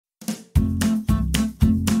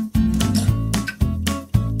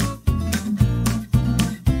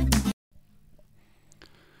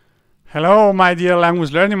Hello, my dear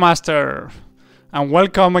language learning master, and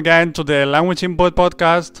welcome again to the Language Input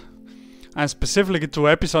Podcast, and specifically to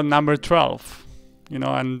episode number 12.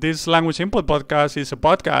 And this Language Input Podcast is a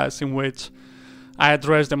podcast in which I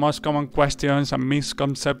address the most common questions and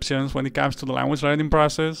misconceptions when it comes to the language learning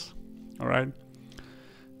process. All right,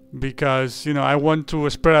 because I want to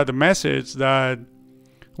spread the message that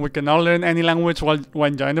we can all learn any language while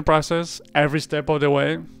enjoying the process every step of the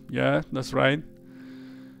way. Yeah, that's right.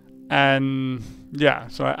 And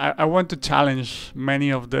so I want to challenge many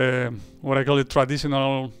of the what I call it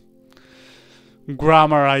traditional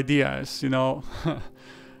grammar ideas,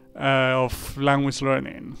 of language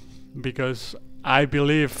learning, because I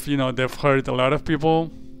believe they've hurt a lot of people.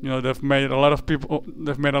 They've made a lot of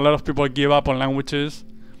people give up on languages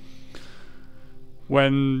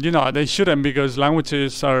when they shouldn't, because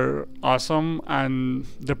languages are awesome and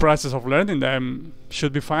the process of learning them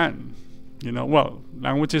should be fun.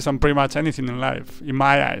 Languages and pretty much anything in life, in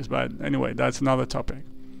my eyes. But anyway, that's another topic.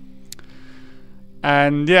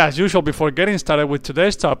 And as usual, before getting started with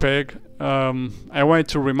today's topic, I wanted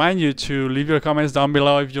to remind you to leave your comments down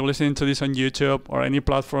below if you're listening to this on YouTube or any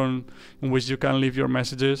platform in which you can leave your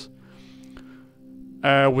messages.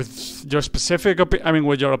 With your specific,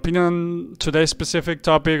 with your opinion on today's specific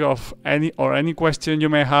topic of any question you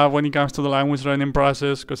may have when it comes to the language learning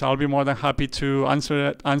process, because I'll be more than happy to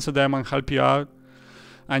answer them and help you out,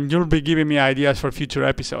 and you'll be giving me ideas for future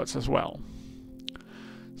episodes as well.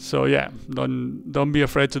 So don't be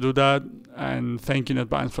afraid to do that, and thank you in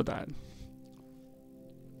advance for that.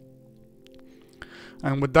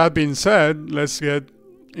 And with that being said, let's get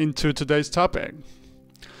into today's topic.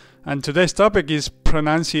 And today's topic is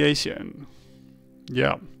pronunciation.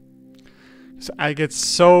 So I get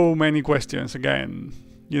so many questions again,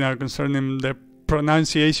 concerning the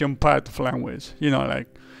pronunciation part of language.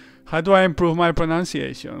 Like, how do I improve my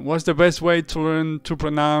pronunciation? What's the best way to learn to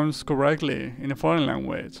pronounce correctly in a foreign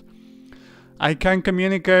language? I can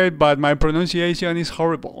communicate, but my pronunciation is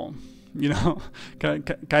horrible.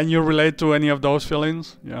 Can you relate to any of those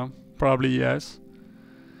feelings? Yeah, probably yes.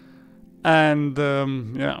 And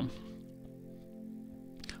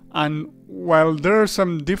and while there are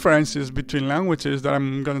some differences between languages that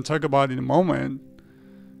I'm going to talk about in a moment,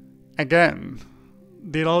 again,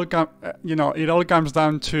 it all comes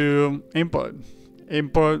down to input,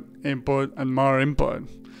 and more input.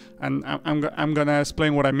 And I'm going to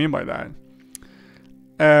explain what I mean by that.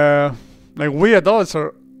 Like, we adults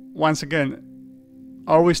are, once again,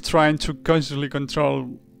 always trying to consciously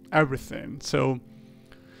control everything. So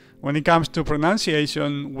when it comes to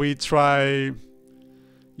pronunciation, we try,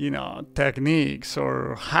 techniques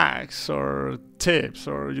or hacks or tips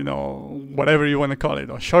or, whatever you want to call it,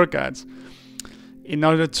 or shortcuts, in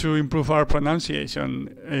order to improve our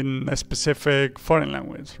pronunciation in a specific foreign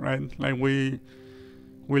language, right? Like we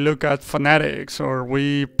look at phonetics, or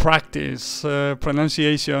we practice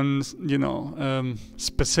pronunciations,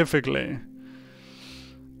 specifically.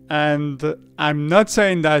 And I'm not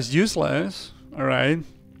saying that's useless, all right?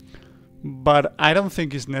 But I don't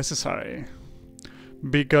think it's necessary,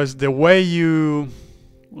 because the way you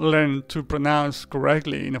learn to pronounce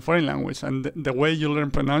correctly in a foreign language, and the way you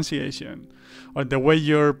learn pronunciation, or the way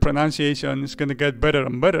your pronunciation is going to get better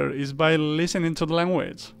and better, is by listening to the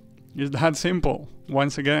language. It's that simple,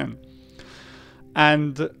 once again.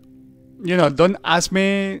 And, don't ask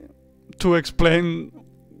me to explain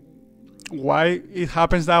why it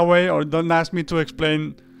happens that way, or don't ask me to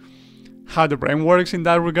explain how the brain works in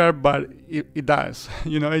that regard, but it does.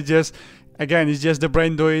 It's just the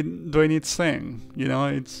brain doing its thing.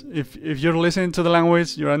 It's if you're listening to the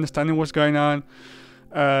language, you're understanding what's going on.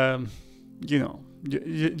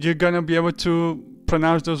 You're gonna be able to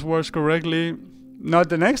pronounce those words correctly, not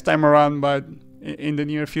the next time around, but in the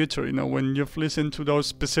near future. When you've listened to those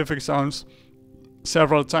specific sounds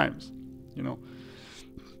several times.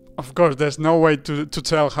 Of course, there's no way to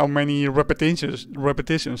tell how many repetitions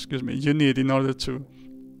you need in order to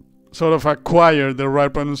sort of acquire the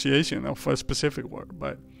right pronunciation of a specific word,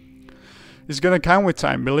 but it's gonna come with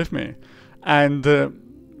time, believe me. And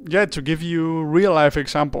to give you real life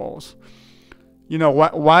examples,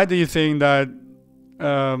 why do you think that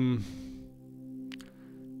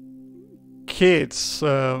kids,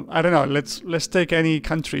 I don't know, let's take any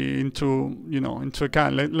country into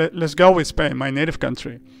account. Let's go with Spain, my native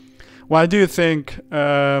country. Why do you think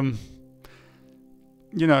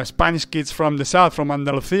Spanish kids from the south, from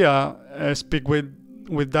Andalusia, speak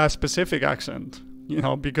with that specific accent?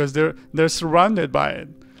 Because they're surrounded by it.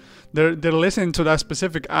 They're listening to that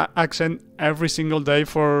specific accent every single day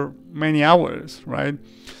for many hours, right?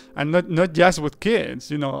 And not just with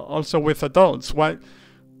kids, also with adults. Why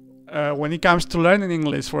when it comes to learning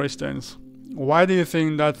English, for instance, why do you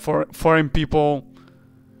think that for foreign people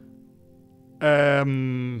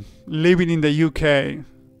living in the UK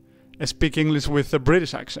speak English with a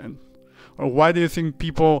British accent? Or why do you think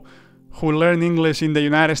people who learn English in the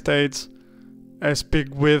United States speak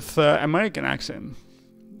with American accent?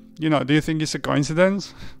 Do you think it's a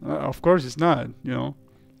coincidence? Of course it's not,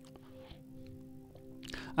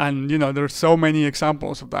 And, there's so many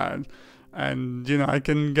examples of that. And, I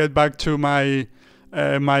can get back to my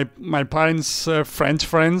my parents' French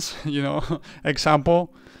friends,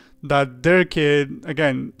 example, that their kid,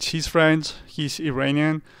 again, she's French, he's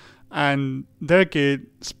Iranian, and their kid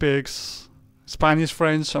speaks Spanish,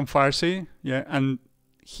 French, and Farsi, and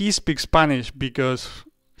he speaks Spanish because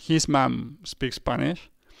his mom speaks Spanish,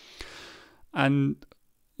 and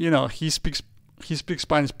he speaks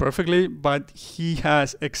Spanish perfectly, but he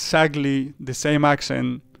has exactly the same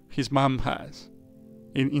accent his mom has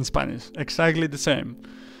in Spanish, exactly the same.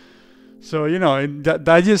 So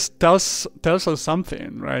that just tells us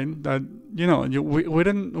something, right? That we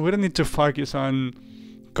don't need to focus on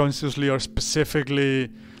consciously or specifically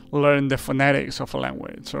learn the phonetics of a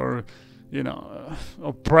language, or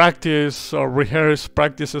or practice or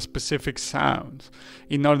practice a specific sounds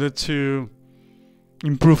in order to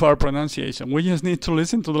improve our pronunciation. We just need to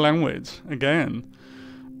listen to the language again,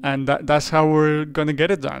 and that's how we're gonna get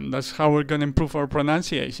it done. That's how we're gonna improve our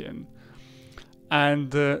pronunciation.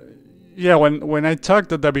 And when I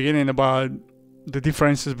talked at the beginning about the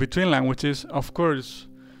differences between languages, of course,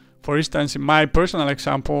 for instance, in my personal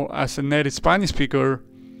example, as a native Spanish speaker,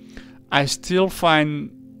 I still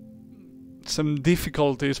find some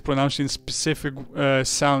difficulties pronouncing specific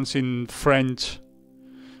sounds in French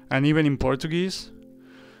and even in Portuguese,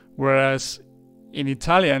 whereas in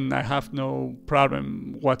Italian I have no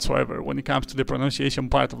problem whatsoever when it comes to the pronunciation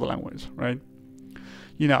part of the language, right?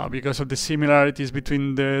 Because of the similarities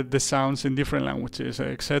between the sounds in different languages,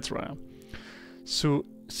 etc. So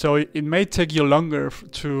it may take you longer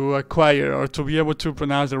to acquire or to be able to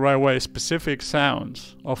pronounce the right way specific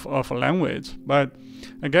sounds of a language, but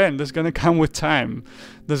again, that's gonna come with time.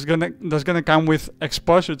 That's gonna come with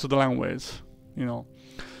exposure to the language,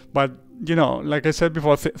 But like I said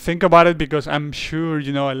before, think about it, because I'm sure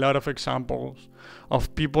a lot of examples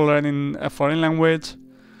of people learning a foreign language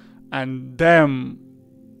and them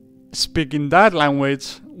speaking that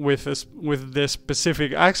language with the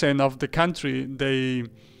specific accent of the country they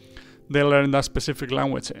learn that specific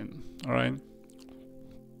language in. All right.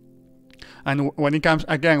 And when it comes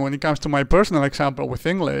to my personal example with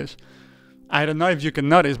English, I don't know if you can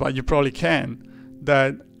notice, but you probably can,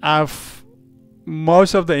 that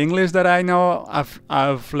most of the English that I know,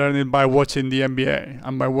 I've learned it by watching the NBA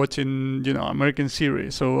and by watching American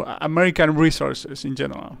series, so American resources in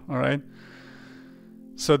general. All right.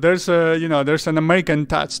 So there's an American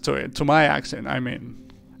touch to it, to my accent, I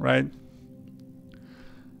mean, right?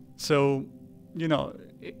 So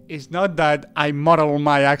it's not that I model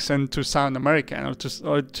my accent to sound American or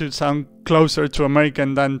to sound closer to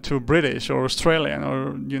American than to British or Australian,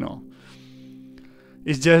 or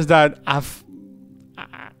it's just that I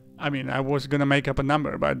was gonna make up a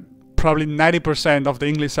number, but probably 90% of the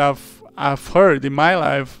English I've heard in my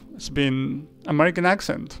life has been American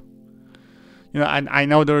accent. And I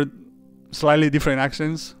know there are slightly different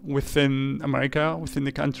accents within America, within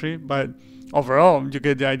the country, but overall you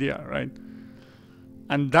get the idea, right?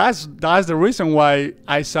 And that's the reason why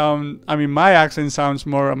my accent sounds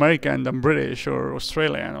more American than British or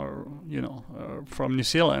Australian or from New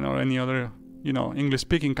Zealand or any other English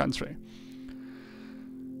speaking country.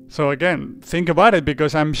 So again, think about it,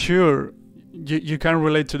 because I'm sure you can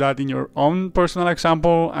relate to that in your own personal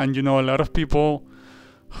example, and a lot of people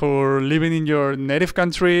who are living in your native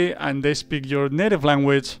country and they speak your native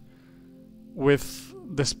language with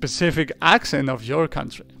the specific accent of your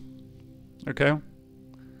country. Okay?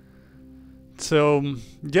 So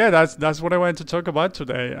that's what I wanted to talk about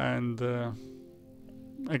today, and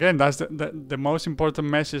again, that's the most important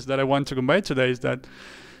message that I want to convey today, is that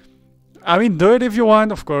do it if you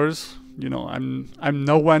want, of course. I'm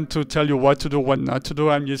no one to tell you what to do, what not to do.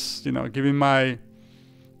 I'm just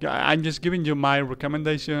giving you my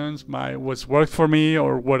recommendations, what's worked for me,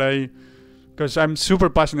 or because I'm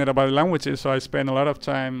super passionate about languages, so I spend a lot of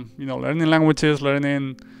time learning languages,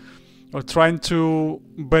 or trying to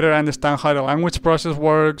better understand how the language process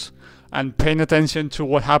works, and paying attention to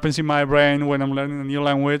what happens in my brain when I'm learning a new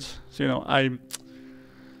language. So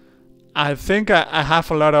I think I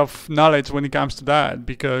have a lot of knowledge when it comes to that,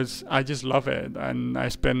 because I just love it, and I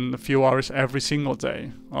spend a few hours every single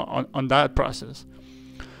day on that process.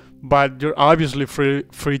 But you're obviously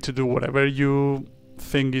free to do whatever you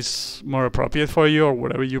think is more appropriate for you or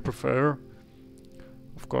whatever you prefer.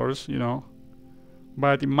 Of course,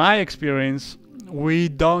 But in my experience, we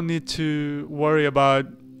don't need to worry about,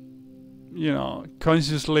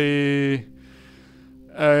 consciously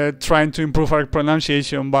trying to improve our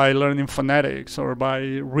pronunciation by learning phonetics or by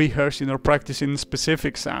rehearsing or practicing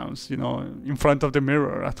specific sounds, in front of the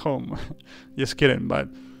mirror at home. Just kidding, but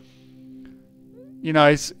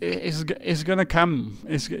it's gonna come.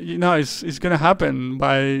 It's gonna happen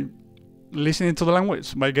by listening to the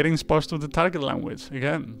language, by getting exposed to the target language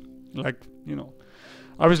again.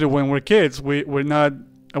 Obviously when we're kids, we're not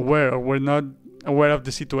aware, or we're not aware of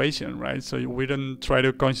the situation, right? So we don't try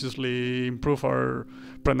to consciously improve our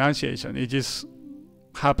pronunciation. It just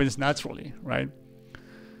happens naturally, right?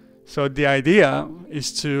 So the idea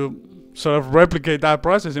is to sort of replicate that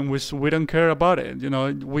process in which we don't care about it.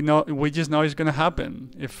 We just know it's going to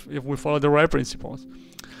happen if we follow the right principles.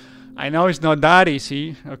 I know it's not that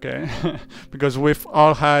easy, okay, because we've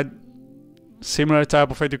all had similar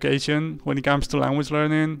type of education when it comes to language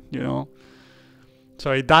learning,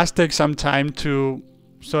 So it does take some time to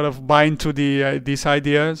sort of buy into these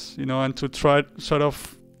ideas, and to try sort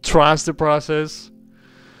of trust the process,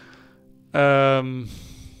 and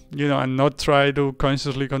not try to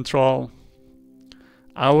consciously control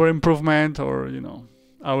our improvement or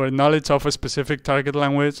our knowledge of a specific target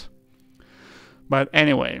language. But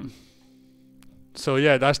anyway, so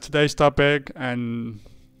yeah, that's today's topic, and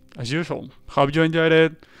as usual, hope you enjoyed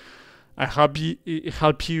it. I hope it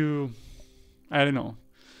helped you, I don't know,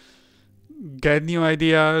 get new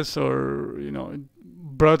ideas, or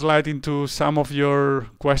brought light into some of your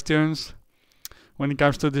questions when it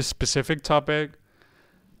comes to this specific topic.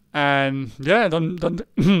 And yeah, don't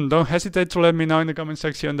don't hesitate to let me know in the comment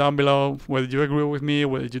section down below whether you agree with me,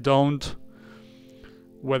 whether you don't,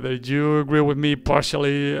 whether you agree with me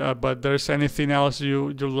partially, but there's anything else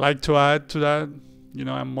you'd like to add to that.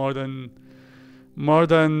 I'm more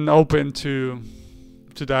than open to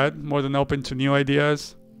that, more than open to new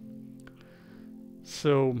ideas.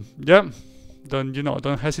 So yeah,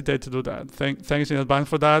 don't hesitate to do that. Thanks in advance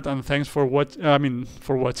for that, and thanks for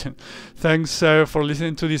watching. Thanks for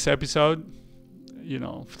listening to this episode.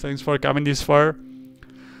 Thanks for coming this far.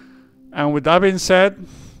 And with that being said,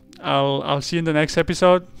 I'll see you in the next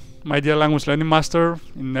episode, my dear language learning master,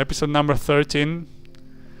 in episode number 13.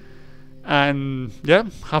 And yeah,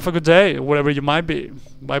 have a good day wherever you might be.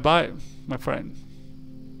 Bye bye, my friend.